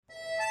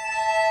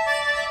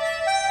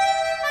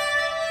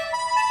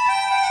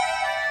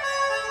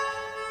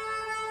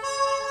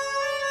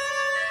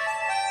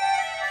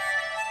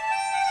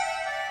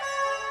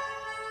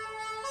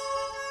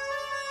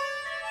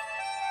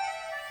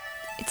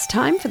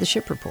time for the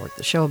Ship Report,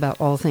 the show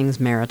about all things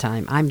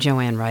maritime. I'm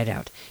Joanne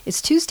Rideout.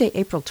 It's Tuesday,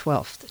 April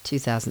 12th,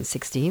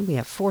 2016. We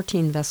have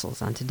 14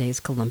 vessels on today's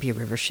Columbia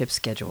River ship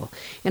schedule.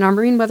 In our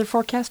marine weather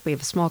forecast, we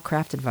have a small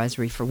craft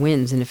advisory for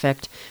winds in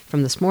effect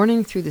from this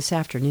morning through this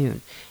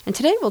afternoon. And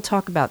today we'll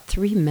talk about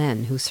 3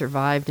 men who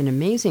survived an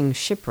amazing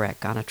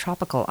shipwreck on a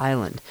tropical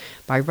island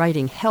by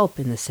writing help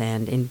in the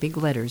sand in big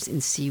letters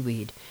in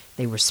seaweed.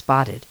 They were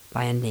spotted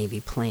by a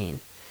Navy plane.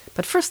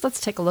 But first, let's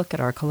take a look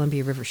at our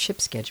Columbia River ship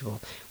schedule.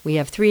 We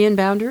have 3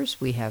 inbounders,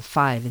 we have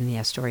 5 in the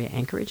Astoria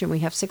anchorage, and we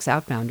have 6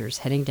 outbounders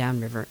heading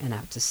downriver and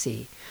out to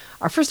sea.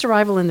 Our first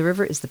arrival in the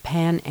river is the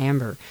Pan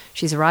Amber.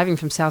 She's arriving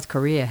from South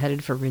Korea,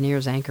 headed for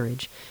Rainier's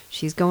anchorage.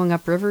 She's going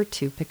upriver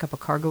to pick up a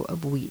cargo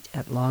of wheat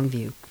at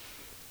Longview.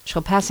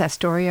 She'll pass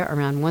Astoria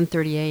around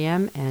 1:30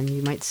 a.m., and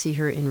you might see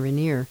her in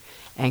Rainier,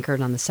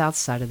 anchored on the south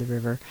side of the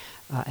river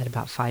at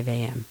about 5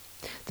 a.m.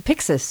 The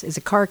Pyxis is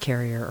a car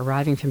carrier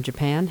arriving from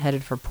Japan,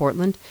 headed for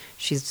Portland.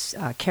 She's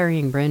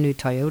carrying brand new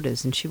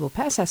Toyotas, and she will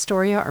pass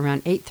Astoria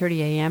around 8:30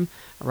 a.m.,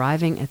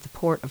 arriving at the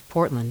port of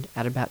Portland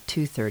at about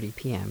 2:30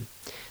 p.m.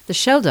 The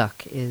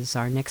Shelduck is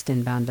our next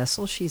inbound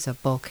vessel. She's a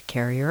bulk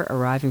carrier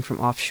arriving from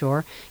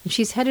offshore, and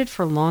she's headed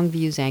for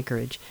Longview's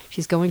anchorage.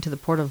 She's going to the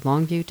port of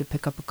Longview to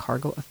pick up a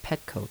cargo of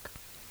pet coke.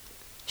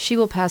 She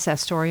will pass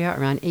Astoria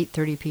around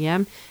 8:30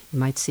 p.m. You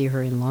might see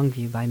her in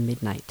Longview by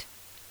midnight.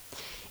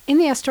 In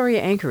the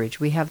Astoria anchorage,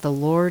 we have the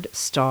Lord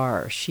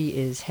Star. She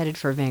is headed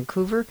for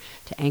Vancouver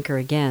to anchor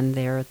again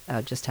there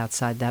just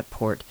outside that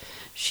port.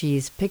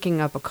 She's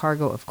picking up a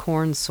cargo of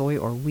corn, soy,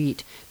 or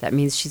wheat. That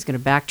means she's going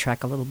to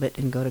backtrack a little bit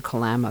and go to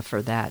Kalama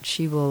for that.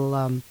 She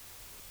will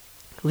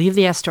leave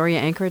the Astoria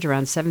anchorage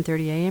around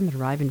 7:30 a.m. and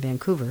arrive in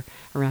Vancouver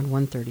around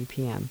 1:30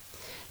 p.m.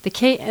 The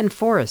K.N.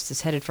 Forest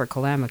is headed for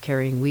Kalama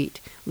carrying wheat,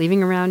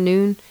 leaving around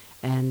noon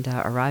and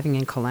arriving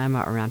in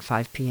Kalama around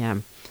 5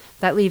 p.m.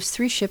 That leaves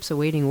 3 ships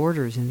awaiting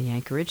orders in the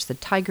anchorage, the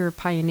Tiger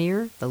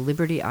Pioneer, the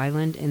Liberty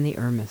Island, and the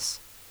Irmis.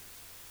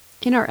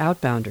 In our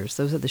outbounders,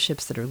 those are the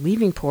ships that are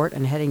leaving port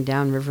and heading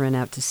downriver and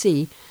out to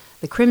sea.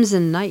 The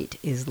Crimson Knight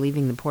is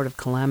leaving the port of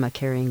Kalama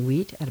carrying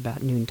wheat at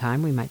about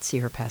noontime. We might see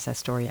her pass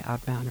Astoria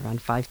outbound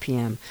around 5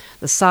 p.m.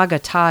 The Saga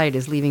Tide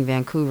is leaving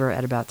Vancouver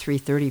at about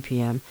 3:30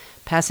 p.m.,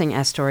 passing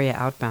Astoria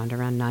outbound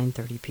around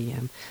 9:30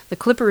 p.m. The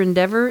Clipper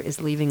Endeavor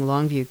is leaving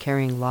Longview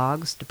carrying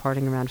logs,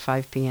 departing around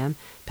 5 p.m.,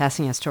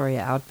 passing Astoria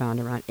outbound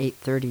around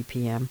 8:30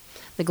 p.m.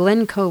 The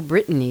Glencoe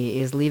Brittany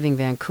is leaving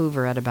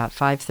Vancouver at about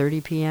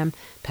 5:30 p.m.,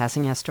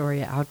 passing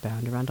Astoria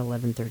outbound around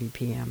 11:30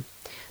 p.m.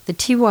 The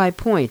T.Y.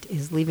 Point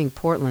is leaving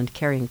Portland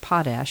carrying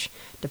potash,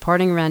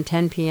 departing around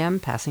 10 p.m.,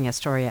 passing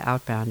Astoria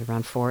outbound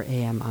around 4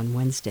 a.m. on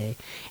Wednesday.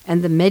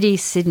 And the Medi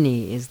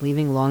Sydney is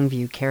leaving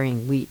Longview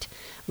carrying wheat.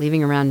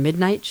 Leaving around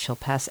midnight, she'll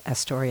pass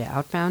Astoria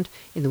outbound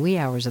in the wee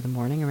hours of the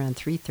morning around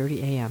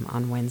 3:30 a.m.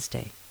 on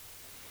Wednesday.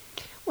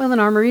 Well, in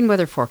our marine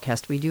weather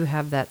forecast, we do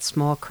have that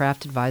small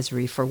craft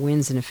advisory for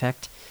winds in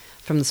effect.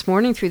 From this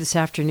morning through this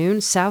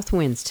afternoon, south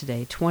winds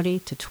today, 20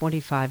 to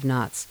 25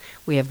 knots.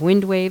 We have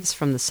wind waves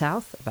from the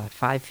south, about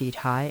 5 feet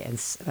high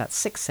and about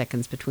 6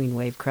 seconds between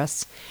wave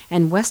crests,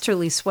 and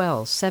westerly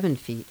swells, 7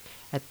 feet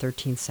at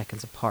 13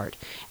 seconds apart.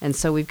 And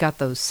so we've got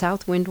those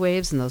south wind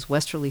waves and those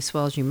westerly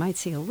swells. You might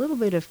see a little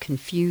bit of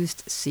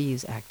confused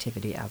seas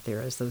activity out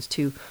there as those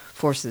two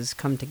forces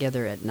come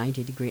together at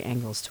 90-degree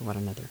angles to one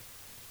another.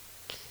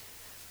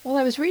 Well,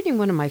 I was reading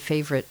one of my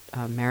favorite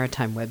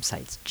maritime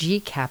websites,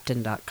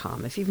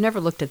 gcaptain.com. If you've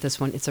never looked at this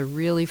one, it's a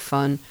really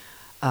fun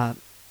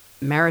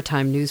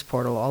maritime news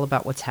portal all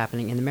about what's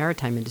happening in the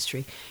maritime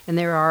industry. And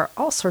there are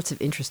all sorts of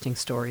interesting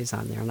stories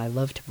on there, and I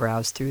love to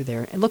browse through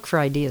there and look for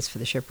ideas for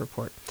the ship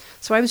report.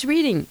 So I was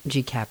reading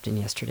gCaptain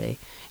yesterday,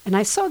 and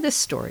I saw this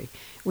story,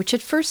 which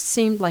at first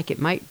seemed like it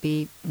might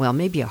be, well,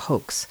 maybe a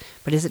hoax.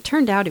 But as it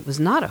turned out, it was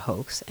not a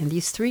hoax, and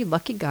these 3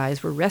 lucky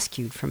guys were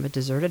rescued from a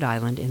deserted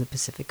island in the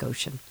Pacific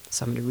Ocean.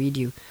 So I'm going to read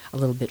you a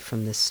little bit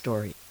from this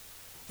story.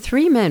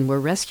 3 men were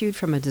rescued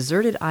from a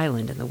deserted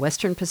island in the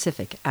western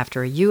Pacific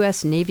after a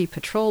U.S. Navy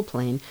patrol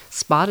plane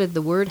spotted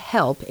the word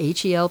HELP,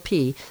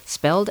 H-E-L-P,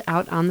 spelled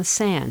out on the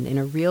sand in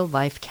a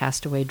real-life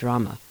castaway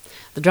drama.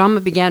 The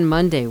drama began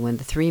Monday when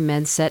the 3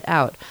 men set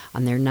out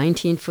on their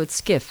 19-foot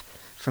skiff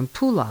from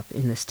Pulap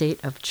in the state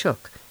of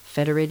Chuuk,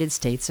 Federated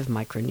States of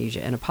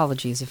Micronesia. And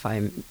apologies if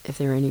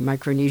there are any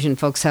Micronesian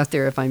folks out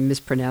there if I'm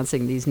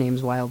mispronouncing these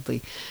names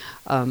wildly.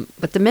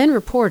 But the men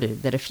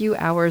reported that a few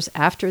hours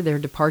after their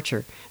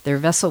departure, their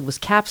vessel was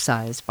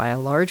capsized by a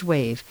large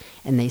wave,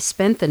 and they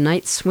spent the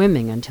night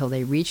swimming until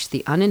they reached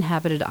the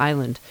uninhabited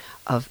island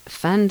of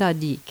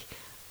Fandadik,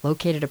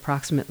 located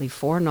approximately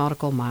 4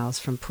 nautical miles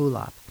from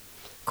Pulap.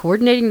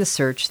 Coordinating the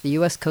search, the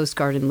U.S. Coast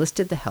Guard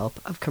enlisted the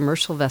help of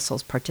commercial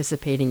vessels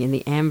participating in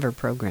the AMVER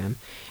program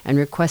and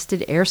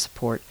requested air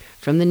support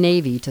from the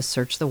Navy to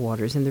search the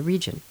waters in the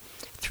region.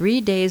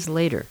 3 days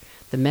later,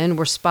 the men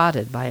were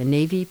spotted by a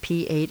Navy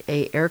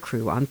P-8A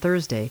aircrew on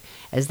Thursday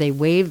as they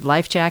waved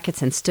life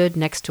jackets and stood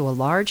next to a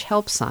large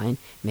help sign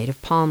made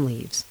of palm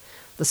leaves.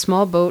 The A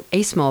small boat,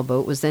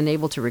 was then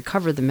able to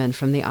recover the men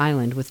from the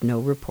island with no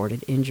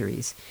reported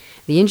injuries.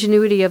 The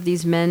ingenuity of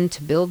these men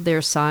to build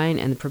their sign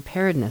and the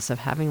preparedness of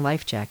having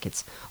life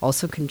jackets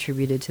also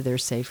contributed to their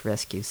safe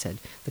rescue, said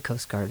the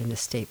Coast Guard in a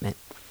statement.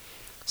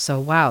 So,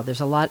 wow,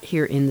 there's a lot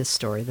here in this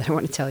story that I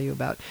want to tell you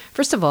about.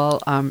 First of all,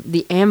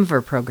 the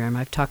AMVR program.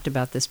 I've talked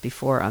about this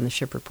before on the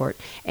Ship Report.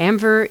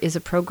 AMVR is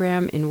a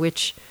program in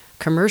which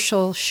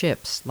commercial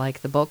ships,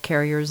 like the bulk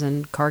carriers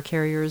and car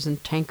carriers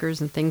and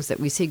tankers and things that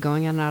we see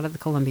going in and out of the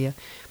Columbia,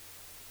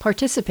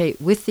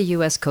 participate with the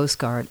U.S. Coast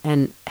Guard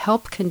and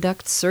help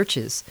conduct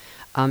searches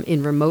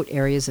in remote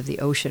areas of the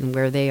ocean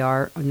where they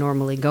are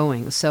normally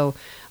going. So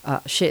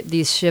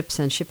these ships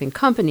and shipping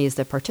companies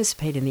that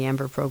participate in the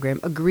AMVR program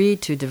agree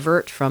to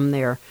divert from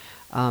their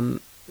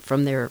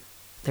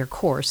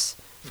course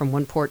from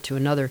one port to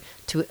another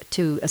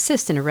to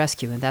assist in a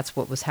rescue, and that's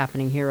what was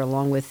happening here,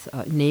 along with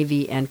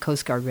Navy and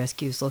Coast Guard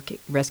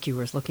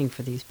rescuers looking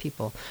for these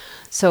people.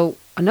 So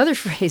another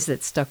phrase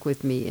that stuck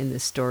with me in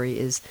this story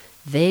is,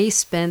 they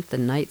spent the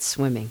night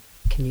swimming.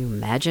 Can you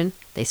imagine?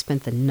 They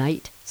spent the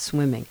night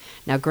swimming.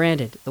 Now,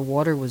 granted, the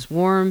water was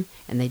warm,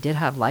 and they did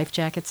have life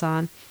jackets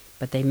on,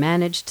 but they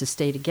managed to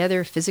stay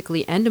together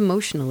physically and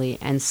emotionally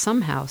and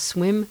somehow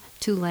swim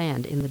to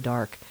land in the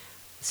dark.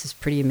 This is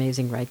pretty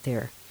amazing right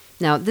there.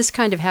 Now, this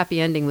kind of happy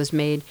ending was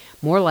made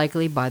more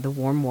likely by the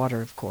warm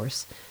water, of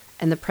course,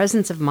 and the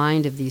presence of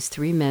mind of these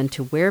three men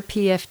to wear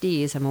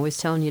PFDs. I'm always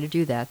telling you to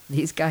do that.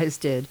 These guys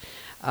did,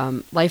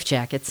 life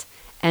jackets,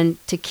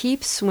 and to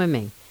keep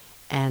swimming.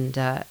 And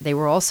they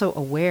were also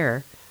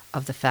aware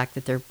of the fact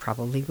that there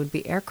probably would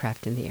be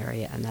aircraft in the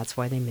area, and that's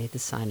why they made the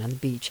sign on the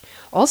beach.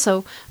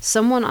 Also,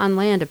 someone on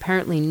land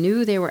apparently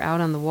knew they were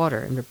out on the water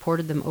and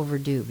reported them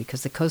overdue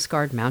because the Coast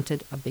Guard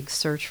mounted a big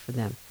search for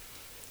them.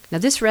 Now,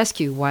 this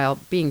rescue, while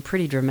being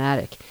pretty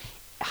dramatic,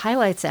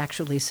 highlights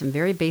actually some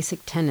very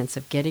basic tenets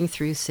of getting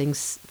through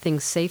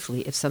things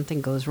safely if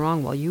something goes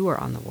wrong while you are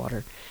on the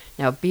water.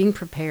 Now, being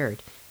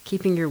prepared,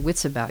 keeping your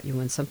wits about you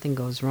when something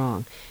goes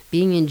wrong,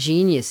 being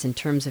ingenious in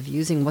terms of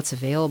using what's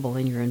available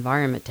in your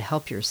environment to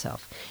help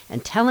yourself,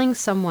 and telling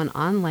someone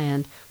on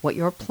land what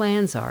your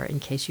plans are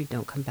in case you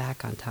don't come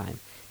back on time.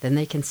 Then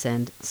they can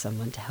send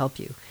someone to help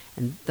you.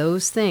 And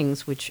those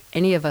things, which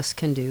any of us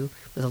can do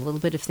with a little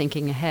bit of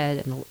thinking ahead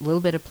and a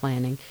little bit of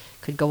planning,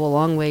 could go a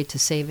long way to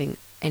saving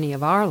any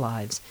of our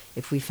lives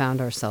if we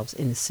found ourselves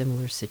in a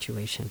similar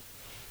situation.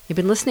 You've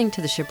been listening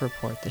to The Ship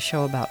Report, the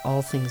show about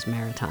all things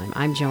maritime.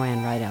 I'm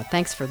Joanne Rideout.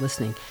 Thanks for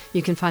listening.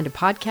 You can find a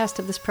podcast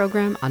of this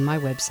program on my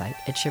website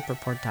at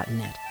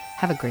shipreport.net.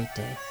 Have a great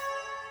day.